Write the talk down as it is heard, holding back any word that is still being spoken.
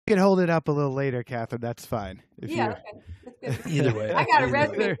can hold it up a little later, Kathryn. That's fine. Okay. That's good. Either way. I got a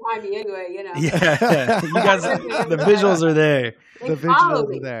resume behind me anyway, you know. Yeah. You guys, the visuals are there. The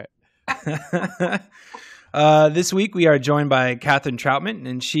visuals are there. This week we are joined by Kathryn Troutman,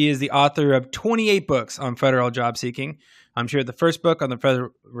 and she is the author of 28 books on federal job seeking. She wrote the first book on the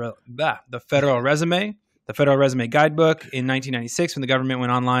Federal Resume, the Federal Resume Guidebook in 1996 when the government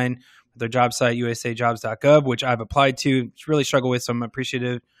went online with their job site, USAJOBS.gov, which I've applied to. Really struggle with, so I'm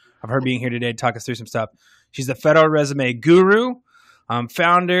appreciative of her being here today to talk us through some stuff. She's the Federal Resume Guru,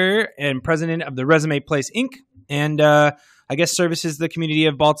 founder and president of the Resume Place, Inc., and I guess services the community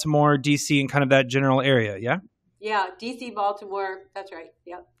of Baltimore, D.C., and kind of that general area, yeah? Yeah, D.C., Baltimore. That's right.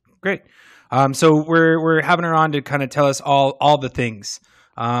 Yep. Great. So we're having her on to kind of tell us all the things.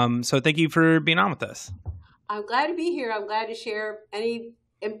 So thank you for being on with us. I'm glad to be here. I'm glad to share any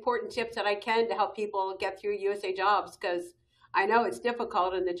important tips that I can to help people get through USA Jobs, because I know it's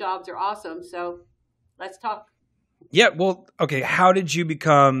difficult and the jobs are awesome. So let's talk. Yeah. Well, okay. How did you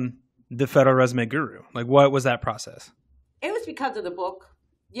become the Federal Resume Guru? Like, what was that process? It was because of the book.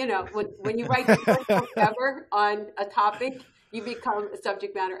 You know, when you write the first book ever on a topic, you become a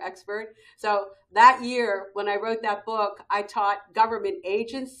subject matter expert. So that year, when I wrote that book, I taught government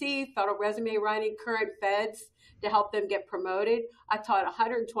agency, federal resume writing, current feds to help them get promoted. I taught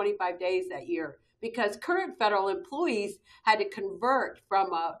 125 days that year because current federal employees had to convert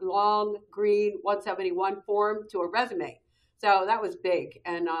from a long green 171 form to a resume. So that was big.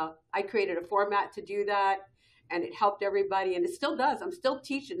 And I created a format to do that, and it helped everybody. And it still does. I'm still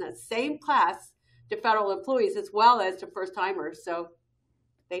teaching that same class to federal employees as well as to first timers. So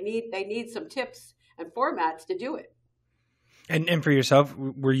they need some tips and formats to do it. And for yourself,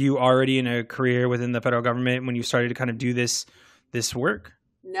 were you already in a career within the federal government when you started to kind of do this work?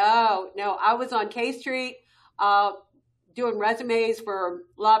 No. I was on K Street doing resumes for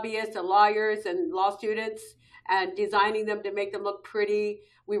lobbyists and lawyers and law students and designing them to make them look pretty.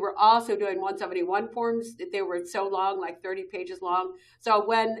 We were also doing 171 forms. They were so long, like 30 pages long. So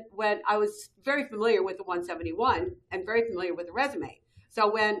when I was very familiar with the 171 and very familiar with the resume. So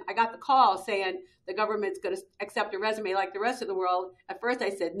when I got the call saying the government's going to accept a resume like the rest of the world, at first I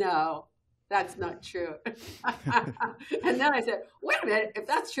said, no, that's not true. And then I said, wait a minute, if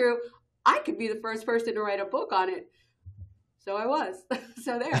that's true, I could be the first person to write a book on it. So I was.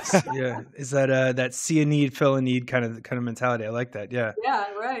 So there. Yeah. Is that see a need, fill a need kind of mentality? I like that. Yeah.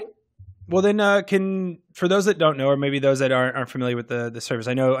 Yeah, right. Well, then for those that don't know, or maybe those that aren't familiar with the service,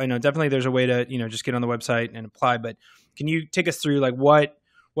 I know definitely there's a way to, just get on the website and apply, but can you take us through like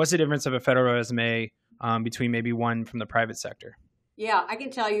what's the difference of a federal resume between maybe one from the private sector? Yeah, I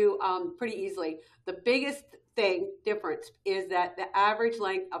can tell you pretty easily. The biggest difference is that the average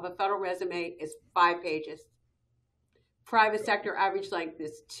length of a federal resume is 5 pages. Private sector average length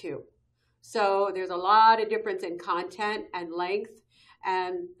is 2. So there's a lot of difference in content and length.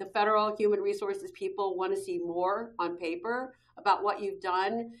 And the federal human resources people want to see more on paper about what you've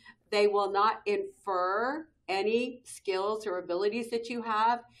done. They will not infer any skills or abilities that you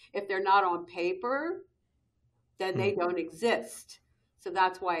have. If they're not on paper, then they don't exist. So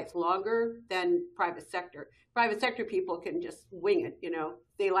that's why it's longer than private sector. Private sector people can just wing it,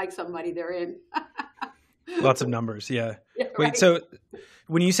 They like somebody, they're in. Lots of numbers, yeah. Yeah, Wait, right. so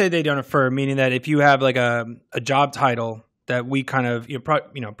when you say they don't infer, meaning that if you have like a job title that we kind of,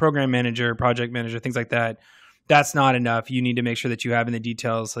 program manager, project manager, things like that, that's not enough. You need to make sure that you have in the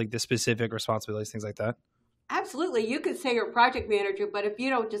details, like the specific responsibilities, things like that. Absolutely. You could say you're a project manager, but if you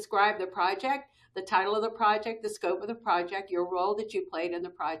don't describe the project, the title of the project, the scope of the project, your role that you played in the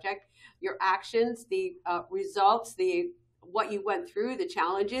project, your actions, the results, what you went through, the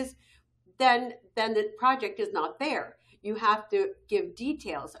challenges, then the project is not there. You have to give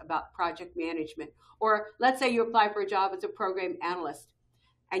details about project management. Or let's say you apply for a job as a program analyst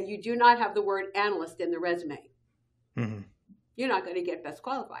and you do not have the word analyst in the resume. Mm-hmm. You're not going to get best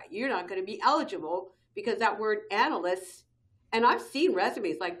qualified. You're not going to be eligible because that word analyst, and I've seen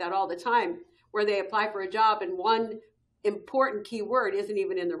resumes like that all the time where they apply for a job and one important key word isn't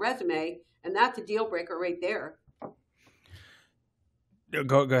even in the resume, and that's a deal breaker right there.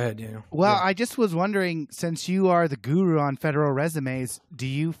 Go ahead, Daniel. Well, yeah. I just was wondering, since you are the guru on federal resumes, do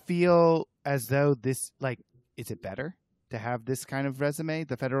you feel as though this, is it better to have this kind of resume,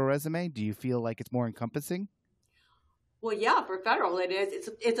 the federal resume? Do you feel like it's more encompassing? Well, yeah, for federal it is.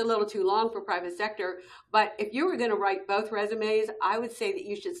 It's a little too long for private sector. But if you were going to write both resumes, I would say that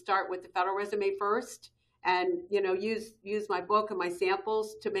you should start with the federal resume first and, use my book and my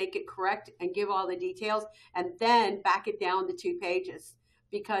samples to make it correct and give all the details and then back it down to 2 pages.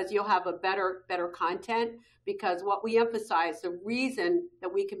 because you'll have a better content. Because what we emphasize, the reason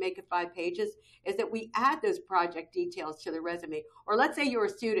that we can make it 5 pages is that we add those project details to the resume. Or let's say you're a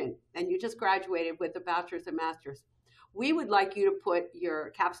student and you just graduated with a bachelor's and master's. We would like you to put your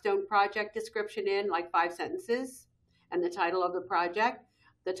capstone project description in, like 5 sentences, and the title of the project,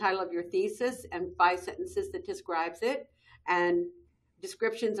 the title of your thesis, and 5 sentences that describes it, and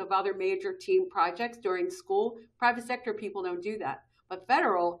descriptions of other major team projects during school. Private sector people don't do that. But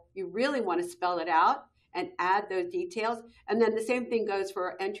federal, you really want to spell it out and add those details. And then the same thing goes for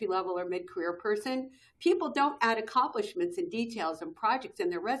an entry-level or mid-career person. People don't add accomplishments and details and projects in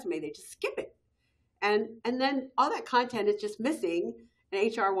their resume. They just skip it. And then all that content is just missing,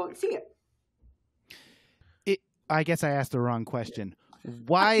 and HR won't see it. I guess I asked the wrong question.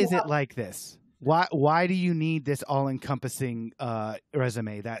 Why is it like this? Why do you need this all-encompassing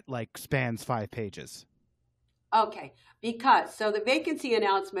resume that like spans 5 pages? Okay, because so the vacancy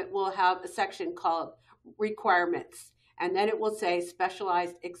announcement will have a section called requirements, and then it will say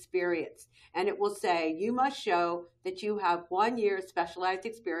specialized experience, and it will say you must show that you have 1 year specialized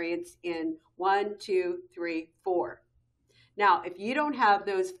experience in 1, 2, 3, 4. Now, if you don't have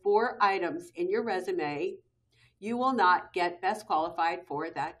those 4 items in your resume, you will not get best qualified for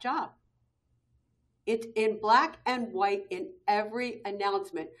that job. It's in black and white in every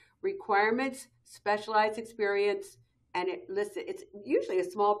announcement. Requirements, specialized experience, and it lists it. It's usually a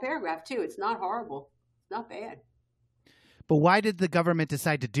small paragraph too. It's not horrible. It's not bad. But why did the government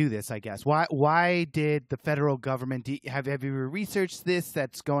decide to do this, I guess? Why did the federal government have you researched this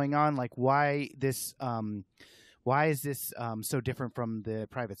that's going on? Like why is this so different from the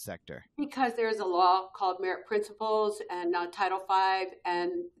private sector? Because there's a law called Merit Principles and Title V,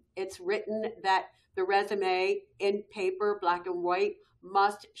 and it's written that the resume in paper, black and white,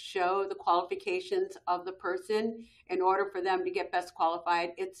 must show the qualifications of the person in order for them to get best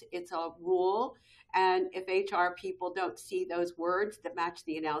qualified. It's a rule. And if HR people don't see those words that match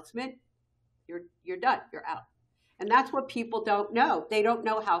the announcement, you're done. You're out. And that's what people don't know. They don't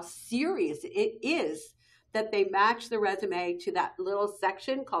know how serious it is that they match the resume to that little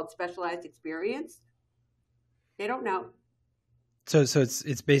section called specialized experience. They don't know. So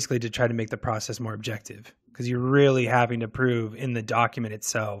it's basically to try to make the process more objective, because you're really having to prove in the document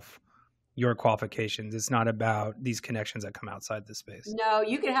itself your qualifications. It's not about these connections that come outside the space. No,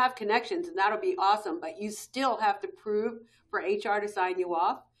 you can have connections and that'll be awesome, but you still have to prove for HR to sign you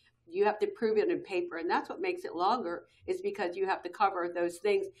off. You have to prove it in paper, and that's what makes it longer, is because you have to cover those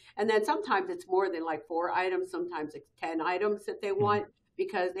things. And then sometimes it's more than like 4 items, sometimes it's 10 items that they want,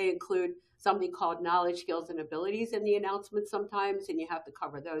 because they include something called knowledge, skills, and abilities in the announcement sometimes, and you have to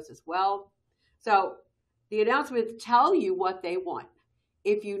cover those as well. So the announcements tell you what they want.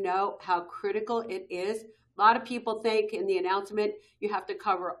 If you know how critical it is, a lot of people think in the announcement you have to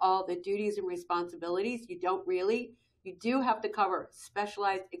cover all the duties and responsibilities. You don't really. You do have to cover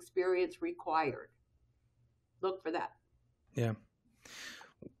specialized experience required. Look for that. Yeah.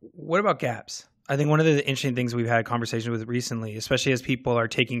 What about gaps? I think one of the interesting things we've had conversations with recently, especially as people are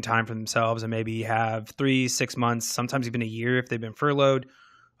taking time for themselves and maybe have 3, 6 months, sometimes even a year if they've been furloughed.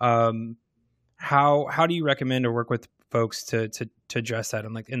 How do you recommend or work with folks to address that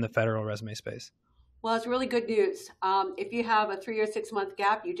in the federal resume space? Well, it's really good news. If you have a 3 or 6 month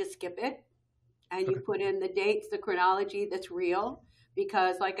gap, you just skip it and you put in the dates, the chronology that's real.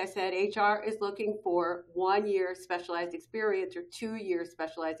 Because like I said, HR is looking for 1 year specialized experience or 2 year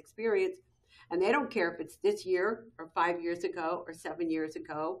specialized experience. And they don't care if it's this year or 5 years ago or 7 years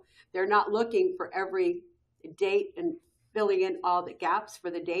ago. They're not looking for every date and filling in all the gaps for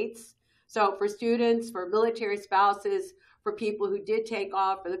the dates. So for students, for military spouses, for people who did take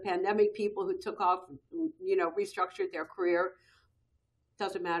off, for the pandemic people who took off, restructured their career,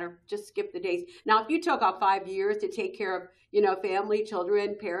 doesn't matter. Just skip the dates. Now, if you took off 5 years to take care of, family,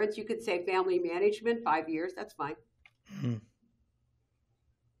 children, parents, you could say family management, 5 years. That's fine. Mm-hmm.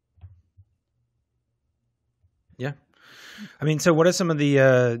 Yeah. I mean, so what are some of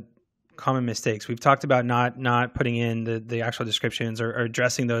the common mistakes? We've talked about not putting in the actual descriptions or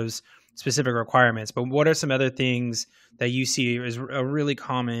addressing those specific requirements, but what are some other things that you see as a really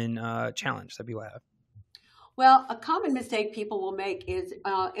common challenge that people have? Well, a common mistake people will make is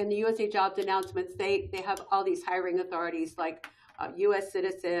in the USA Jobs announcements, they have all these hiring authorities like a U.S.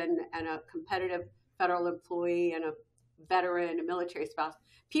 citizen and a competitive federal employee and a veteran, a military spouse.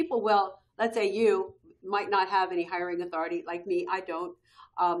 People will, let's say you might not have any hiring authority like me. I don't.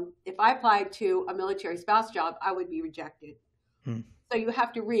 If I applied to a military spouse job, I would be rejected. So you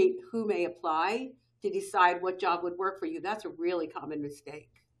have to read who may apply to decide what job would work for you. That's a really common mistake.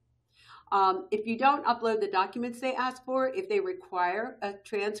 If you don't upload the documents they ask for, if they require a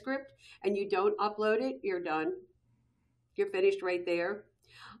transcript and you don't upload it, you're done. You're finished right there.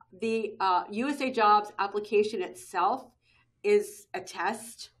 The USA Jobs application itself is a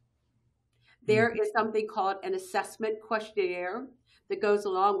test. There is something called an assessment questionnaire that goes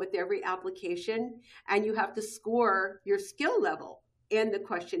along with every application, and you have to score your skill level in the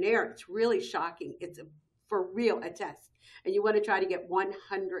questionnaire. It's really shocking. It's for real a test, and you want to try to get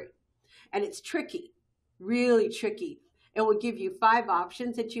 100. And it's tricky, really tricky. It will give you 5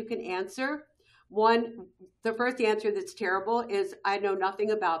 options that you can answer. One, the first answer that's terrible is, I know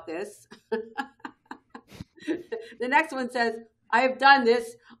nothing about this. The next one says, I have done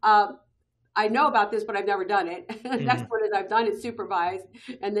this. I know about this, but I've never done it. The next one is, I've done it supervised.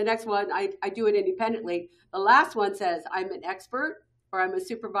 And the next one, I do it independently. The last one says, I'm an expert, or I'm a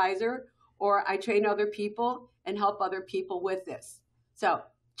supervisor, or I train other people and help other people with this. So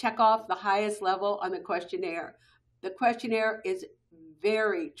check off the highest level on the questionnaire. The questionnaire is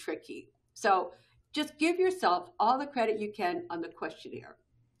very tricky. So just give yourself all the credit you can on the questionnaire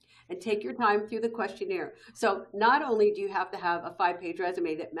and take your time through the questionnaire. So not only do you have to have a 5-page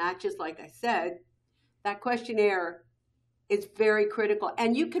resume that matches, like I said, that questionnaire is very critical.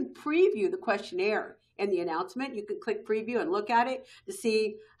 And you can preview the questionnaire in the announcement. You can click preview and look at it to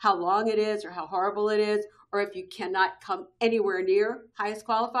see how long it is or how horrible it is, or if you cannot come anywhere near highest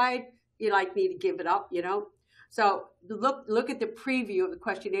qualified, you need to give it up, So look at the preview of the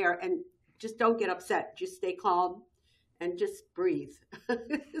questionnaire and just don't get upset. Just stay calm and just breathe.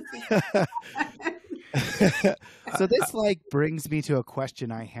 So this brings me to a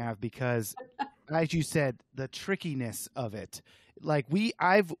question I have, because as you said, the trickiness of it,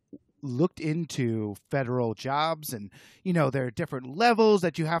 I've looked into federal jobs, and there are different levels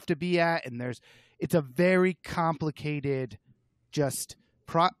that you have to be at, and it's a very complicated,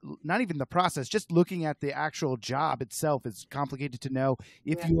 not even the process, just looking at the actual job itself is complicated to know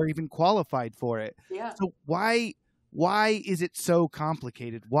if you are even qualified for it. Yeah. So why is it so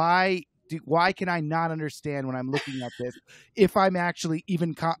complicated? Why can I not understand when I'm looking at this if I'm actually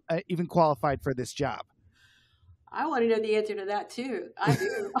even qualified for this job? I want to know the answer to that too. I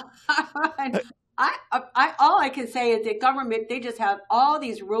do. All I can say is that government, they just have all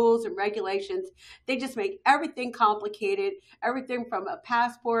these rules and regulations. They just make everything complicated. Everything from a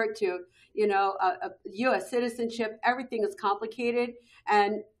passport to, a U.S. citizenship, everything is complicated.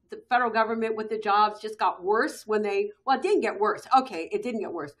 And the federal government with the jobs just got worse it didn't get worse. Okay, it didn't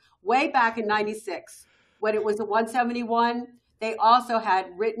get worse. Way back in 96, when it was a 171, they also had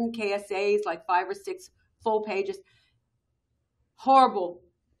written KSAs, 5 or 6 full pages. Horrible.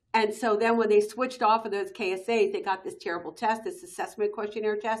 And so then when they switched off of those KSAs, they got this terrible test, this assessment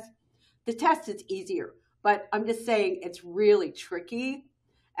questionnaire test. The test is easier, but I'm just saying it's really tricky,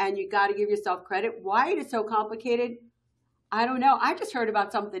 and you got to give yourself credit. Why it is so complicated, I don't know. I just heard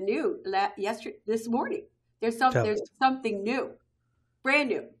about something new this morning. There's something new, brand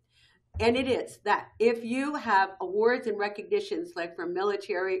new. And it is that if you have awards and recognitions like from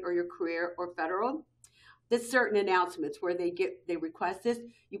military or your career or federal, there's certain announcements where they request this.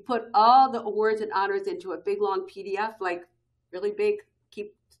 You put all the awards and honors into a big long PDF, really big,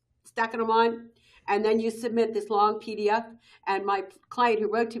 keep stacking them on, and then you submit this long PDF. And my client who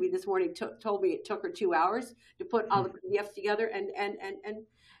wrote to me this morning told me it took her 2 hours to put all the PDFs together,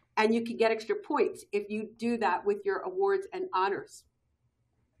 and you can get extra points if you do that with your awards and honors.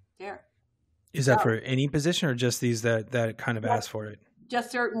 There. Is that for any position, or just these that kind of ask for it? Just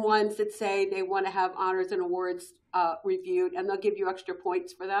certain ones that say they want to have honors and awards reviewed, and they'll give you extra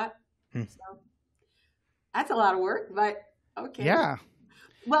points for that. So that's a lot of work, but okay. Yeah.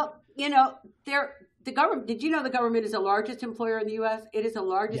 Well, the government. Did you know the government is the largest employer in the U.S.? It is the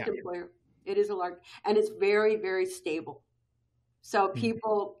largest employer. It is and it's very, very stable. So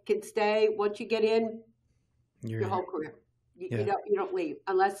people can stay once you get in your whole career. You don't leave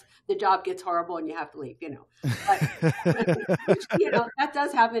unless the job gets horrible and you have to leave, But, that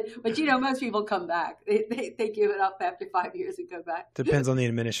does happen. But, most people come back. They give it up after 5 years and go back. Depends on the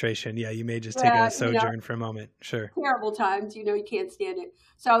administration. Yeah, you may just take a sojourn for a moment. Sure. Terrible times, you can't stand it.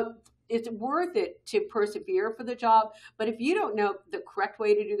 So it's worth it to persevere for the job. But if you don't know the correct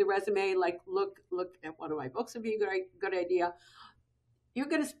way to do the resume, look at one of my books would be a good idea. You're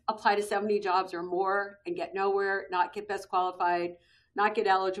going to apply to 70 jobs or more and get nowhere, not get best qualified, not get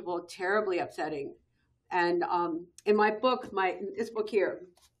eligible. Terribly upsetting. And in my book, this book here,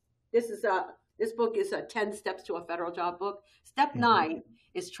 this book is 10 Steps to a Federal Job book. Step 9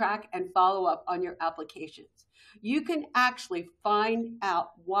 is track and follow up on your applications. You can actually find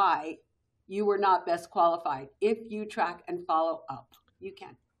out why you were not best qualified if you track and follow up. You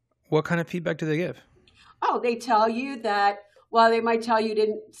can. What kind of feedback do they give? Oh, they tell you that, well, they might tell you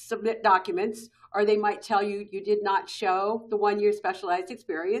didn't submit documents, or they might tell you you did not show the 1-year specialized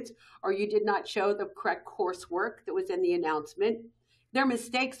experience, or you did not show the correct coursework that was in the announcement. They're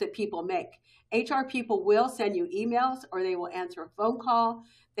mistakes that people make. HR people will send you emails, or they will answer a phone call.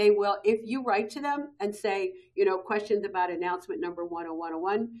 They will, if you write to them and say, questions about announcement number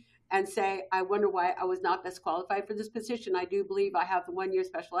 10101, and say, I wonder why I was not best qualified for this position. I do believe I have the 1-year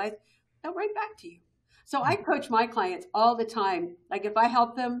specialized. They'll write back to you. So I coach my clients all the time. Like if I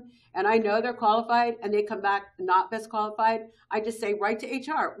help them and I know they're qualified and they come back not best qualified, I just say, write to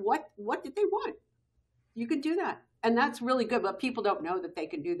HR. What did they want? You can do that. And that's really good. But people don't know that they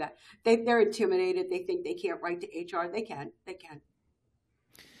can do that. They're intimidated. They think they can't write to HR. They can.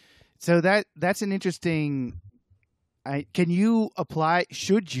 So that's an interesting. Should you apply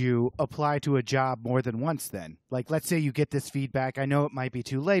to a job more than once then? Like, let's say you get this feedback. I know it might be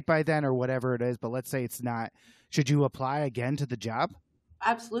too late by then or whatever it is, but let's say it's not. Should you apply again to the job?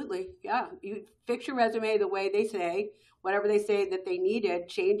 Absolutely. Yeah. You fix your resume the way they say, whatever they say that they needed,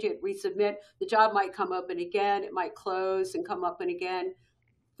 change it, resubmit. The job might come up and again, it might close and come up and again.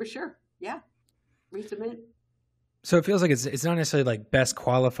 For sure. Yeah. Resubmit. So it feels like it's not necessarily like best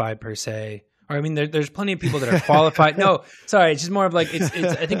qualified per se. Or I mean, there's plenty of people that are qualified. No, sorry, it's just more of like it's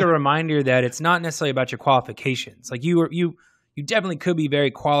I think a reminder that it's not necessarily about your qualifications. Like you definitely could be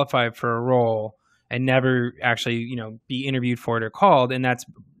very qualified for a role and never actually be interviewed for it or called, and that's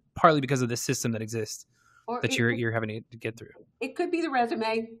partly because of the system that exists that you're having to get through. It could be the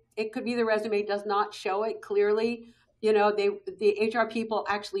resume. It could be the resume does not show it clearly. The HR people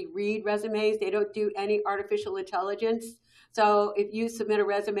actually read resumes. They don't do any artificial intelligence. So if you submit a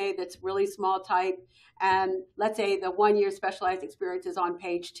resume that's really small type, and let's say the 1-year specialized experience is on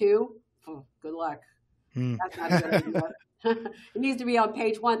page 2, good luck. That's not a good idea. It needs to be on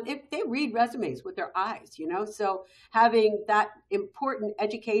page 1. If they read resumes with their eyes, so having that important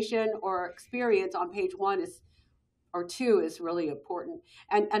education or experience on page 1 or 2 is really important.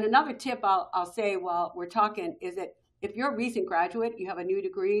 And another tip I'll say while we're talking is that if you're a recent graduate, you have a new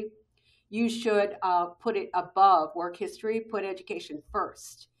degree, you should put it above work history, put education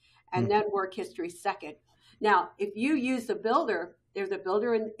first, and then work history second. Now, if you use the builder, there's a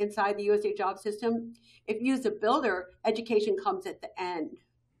builder inside the USA job system. If you use the builder, education comes at the end.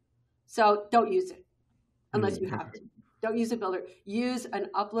 So don't use it unless you have to. Don't use the builder. Use an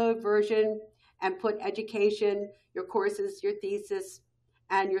upload version and put education, your courses, your thesis,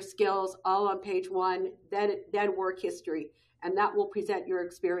 and your skills all on page 1, then work history. And that will present your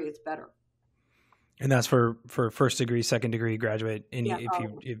experience better. And that's for first degree, second degree graduate,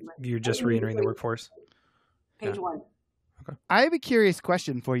 if you're just reentering the workforce. Page 1. Okay. I have a curious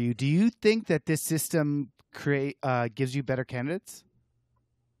question for you. Do you think that this system gives you better candidates?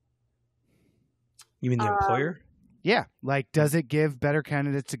 You mean the employer? Yeah. Like, does it give better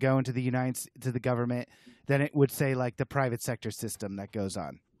candidates to go into the government than it would say like the private sector system that goes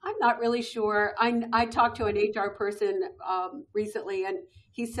on? I'm not really sure. I talked to an HR person recently, and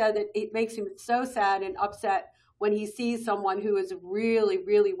he said that it makes him so sad and upset when he sees someone who is really,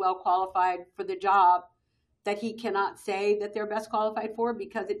 really well qualified for the job that he cannot say that they're best qualified for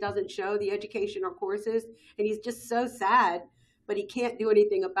because it doesn't show the education or courses. And he's just so sad, but he can't do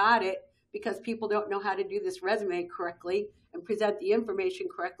anything about it because people don't know how to do this resume correctly and present the information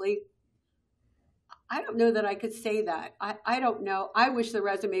correctly. I don't know that I could say that. I don't know. I wish the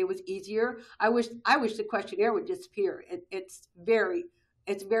resume was easier. I wish the questionnaire would disappear. It's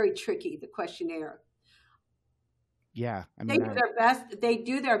very tricky, the questionnaire. Yeah, they do their best. They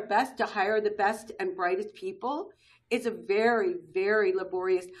do their best to hire the best and brightest people. It's a very, very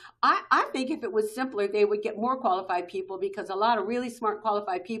laborious. I think if it was simpler, they would get more qualified people because a lot of really smart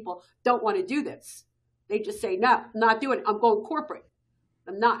qualified people don't want to do this. They just say, no, I'm not doing it. I'm going corporate.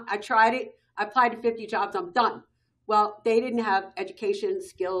 I'm not. I tried it. I applied to 50 jobs. I'm done. Well, they didn't have education,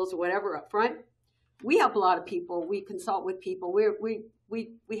 skills, or whatever up front. We help a lot of people. We consult with people.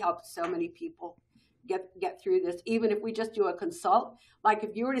 We help so many people get through this. Even if we just do a consult, like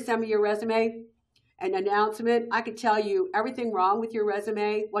if you were to send me your resume, an announcement, I could tell you everything wrong with your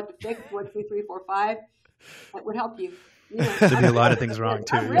resume, what to fix, 1, 2, 3, 4, 5. That would help you. There'd be a lot of things wrong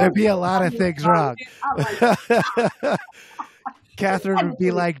too. There'd be a lot of things wrong. Kathryn would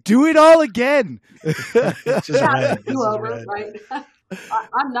be like, do it all again. Just right?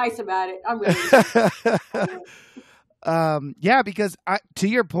 I'm nice about it. I'm really yeah, because to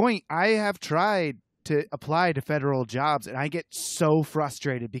your point, I have tried to apply to federal jobs and I get so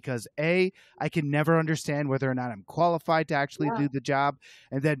frustrated because A, I can never understand whether or not I'm qualified to actually do the job.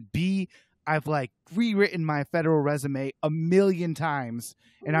 And then B, I've like rewritten my federal resume a million times,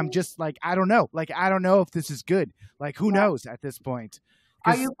 and I'm just like, I don't know. Like, I don't know if this is good. Like, who knows at this point?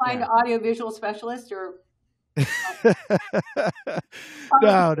 Are you applying to audiovisual specialist or?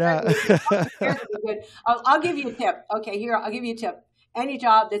 No. I'll give you a tip. Okay, here, I'll give you a tip. Any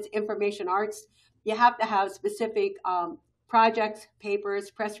job that's information arts, you have to have specific projects,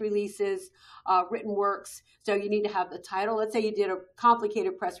 papers, press releases, written works. So you need to have the title. Let's say you did a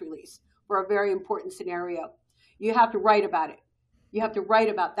complicated press release for a very important scenario. You have to write about it. You have to write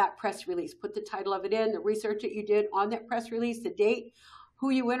about that press release. Put the title of it in, the research that you did on that press release, the date, who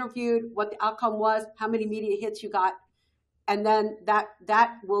you interviewed, what the outcome was, how many media hits you got. And then that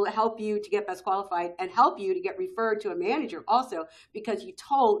will help you to get best qualified and help you to get referred to a manager also, because you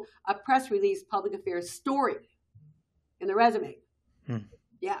told a press release public affairs story in the resume.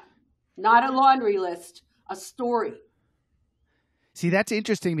 Yeah. Not a laundry list, a story. See, that's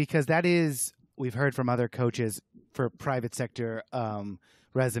interesting because that is, we've heard from other coaches for private sector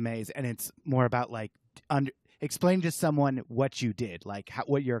resumes, and it's more about like explain to someone what you did, like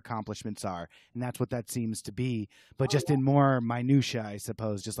what your accomplishments are. And that's what that seems to be, but just in more minutia, I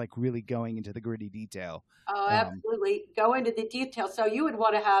suppose, just like really going into the gritty detail. Oh, absolutely. Go into the detail. So you would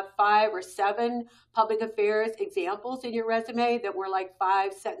want to have 5 or 7 public affairs examples in your resume that were like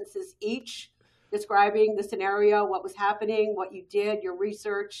 5 sentences each, describing the scenario, what was happening, what you did, your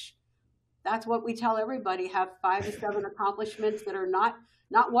research. That's what we tell everybody. Have 5 to 7 accomplishments that are not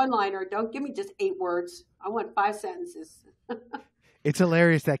one-liner. Don't give me just 8 words. I want 5 sentences. It's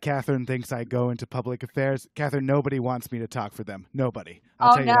hilarious that Kathryn thinks I go into public affairs. Kathryn, nobody wants me to talk for them. Nobody. No.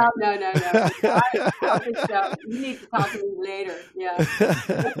 I don't think so. You need to talk to me later. Yeah.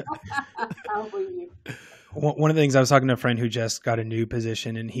 I'll believe you. One of the things, I was talking to a friend who just got a new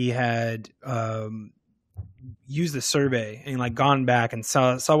position, and he had used the survey and like gone back and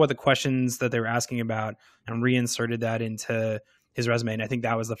saw what the questions that they were asking about and reinserted that into his resume. And I think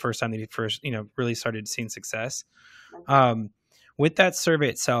that was the first time that he really started seeing success. With that survey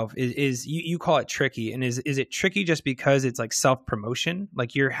itself, is you call it tricky, and is it tricky just because it's like self-promotion?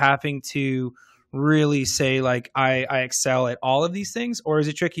 Like you're having to really say like, I excel at all of these things, or is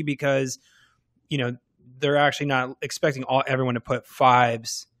it tricky because, they're actually not expecting everyone to put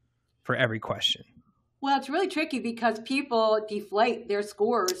 5s for every question? Well, it's really tricky because people deflate their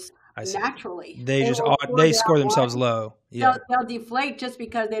scores naturally. They score themselves low. Yeah. They'll deflate just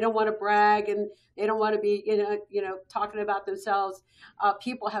because they don't want to brag and they don't want to be, talking about themselves.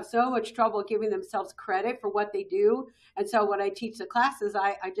 People have so much trouble giving themselves credit for what they do. And so when I teach the classes,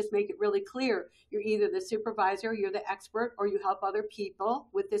 I just make it really clear. You're either the supervisor, you're the expert, or you help other people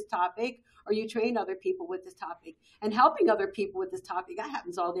with this topic, or you train other people with this topic. And helping other people with this topic, that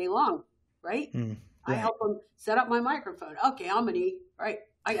happens all day long, right? Right. I help them set up my microphone. Okay, I'm an E. Right,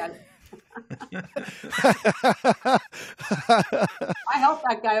 I got it. I help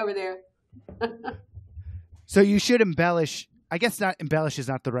that guy over there. So you should embellish. I guess not embellish is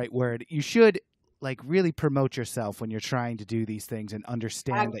not the right word. You should like really promote yourself when you're trying to do these things and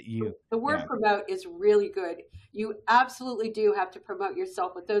understand that you. The word promote is really good. You absolutely do have to promote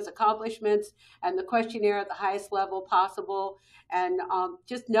yourself with those accomplishments and the questionnaire at the highest level possible. And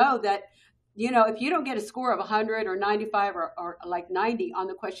just know that, if you don't get a score of 100 or 95 or like 90 on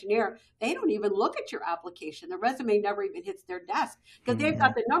the questionnaire, they don't even look at your application. The resume never even hits their desk because they've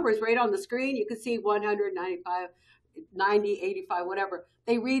got the numbers right on the screen. You can see 100, 95, 90, 85, whatever.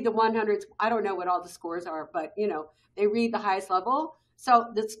 They read the 100s. I don't know what all the scores are, but, they read the highest level.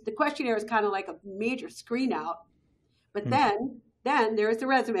 So the questionnaire is kind of like a major screen out. But then there's the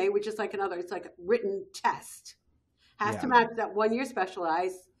resume, which is like it's like a written test. Has to match that 1 year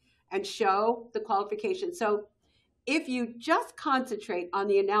specialized and show the qualification. So if you just concentrate on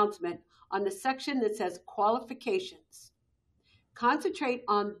the announcement on the section that says qualifications, concentrate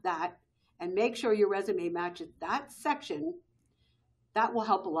on that and make sure your resume matches that section, that will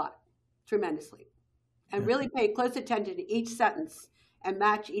help a lot, tremendously. And really pay close attention to each sentence and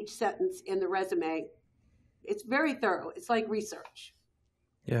match each sentence in the resume. It's very thorough. It's like research.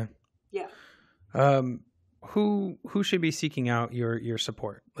 Yeah. Yeah. Who should be seeking out your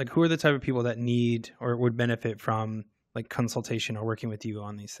support? Like, who are the type of people that need or would benefit from like consultation or working with you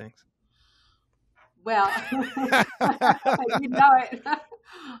on these things? Well, you know it.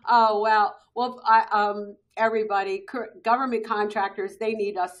 Oh, well, everybody, government contractors, they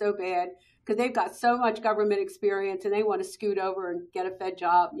need us so bad because they've got so much government experience and they want to scoot over and get a Fed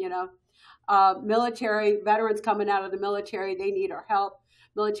job, military veterans coming out of the military, they need our help.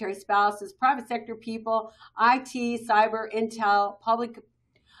 Military spouses, private sector people, IT, cyber, intel, public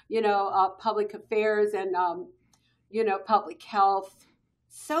affairs, and public health.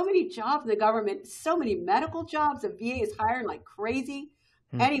 So many jobs in the government, so many medical jobs. The VA is hiring like crazy.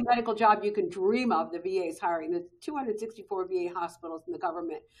 Any medical job you can dream of, the VA is hiring. There's 264 VA hospitals in the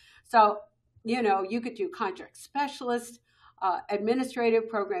government. So, you could do contract specialist, administrative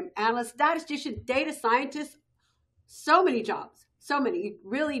program analyst, statistician, data scientist, so many jobs, so many. You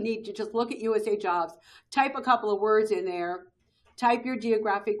really need to just look at USA Jobs, type a couple of words in there, type your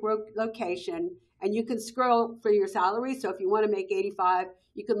geographic location, and you can scroll for your salary. So if you want to make 85,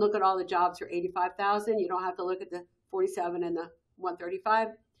 you can look at all the jobs for 85,000. You don't have to look at the 47 and the 135.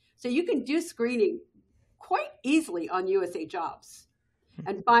 So you can do screening quite easily on USA Jobs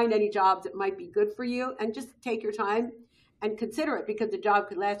and find any jobs that might be good for you, and just take your time and consider it, because the job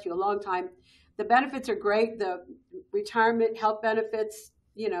could last you a long time. The benefits are great. The retirement, health benefits,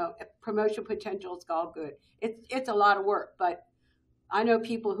 promotion potential is all good. It's a lot of work, but I know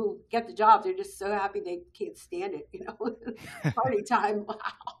people who get the job, they're just so happy they can't stand it, party time.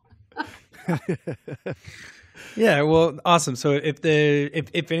 Wow. Yeah, well, awesome. So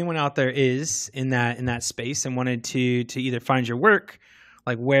if anyone out there is in that space and wanted to either find your work,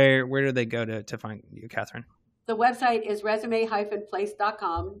 like where do they go to find you, Kathryn? The website is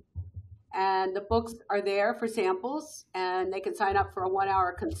resume-place.com, and the books are there for samples, and they can sign up for a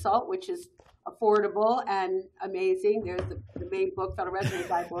 1-hour consult, which is affordable and amazing. There's the main book, Federal Resume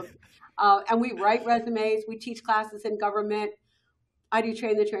Guidebook. And we write resumes. We teach classes in government. I do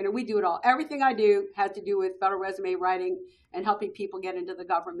train the trainer. We do it all. Everything I do has to do with federal resume writing and helping people get into the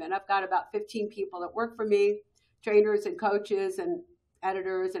government. I've got about 15 people that work for me, trainers and coaches and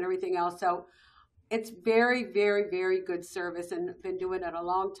editors and everything else. So it's very, very, very good service, and been doing it a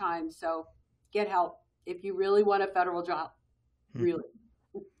long time. So get help if you really want a federal job. Really.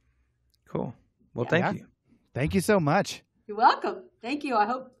 Cool. Well, thank you. Thank you so much. You're welcome. Thank you. I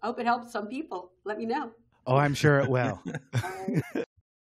hope it helps some people. Let me know. Oh, I'm sure it will.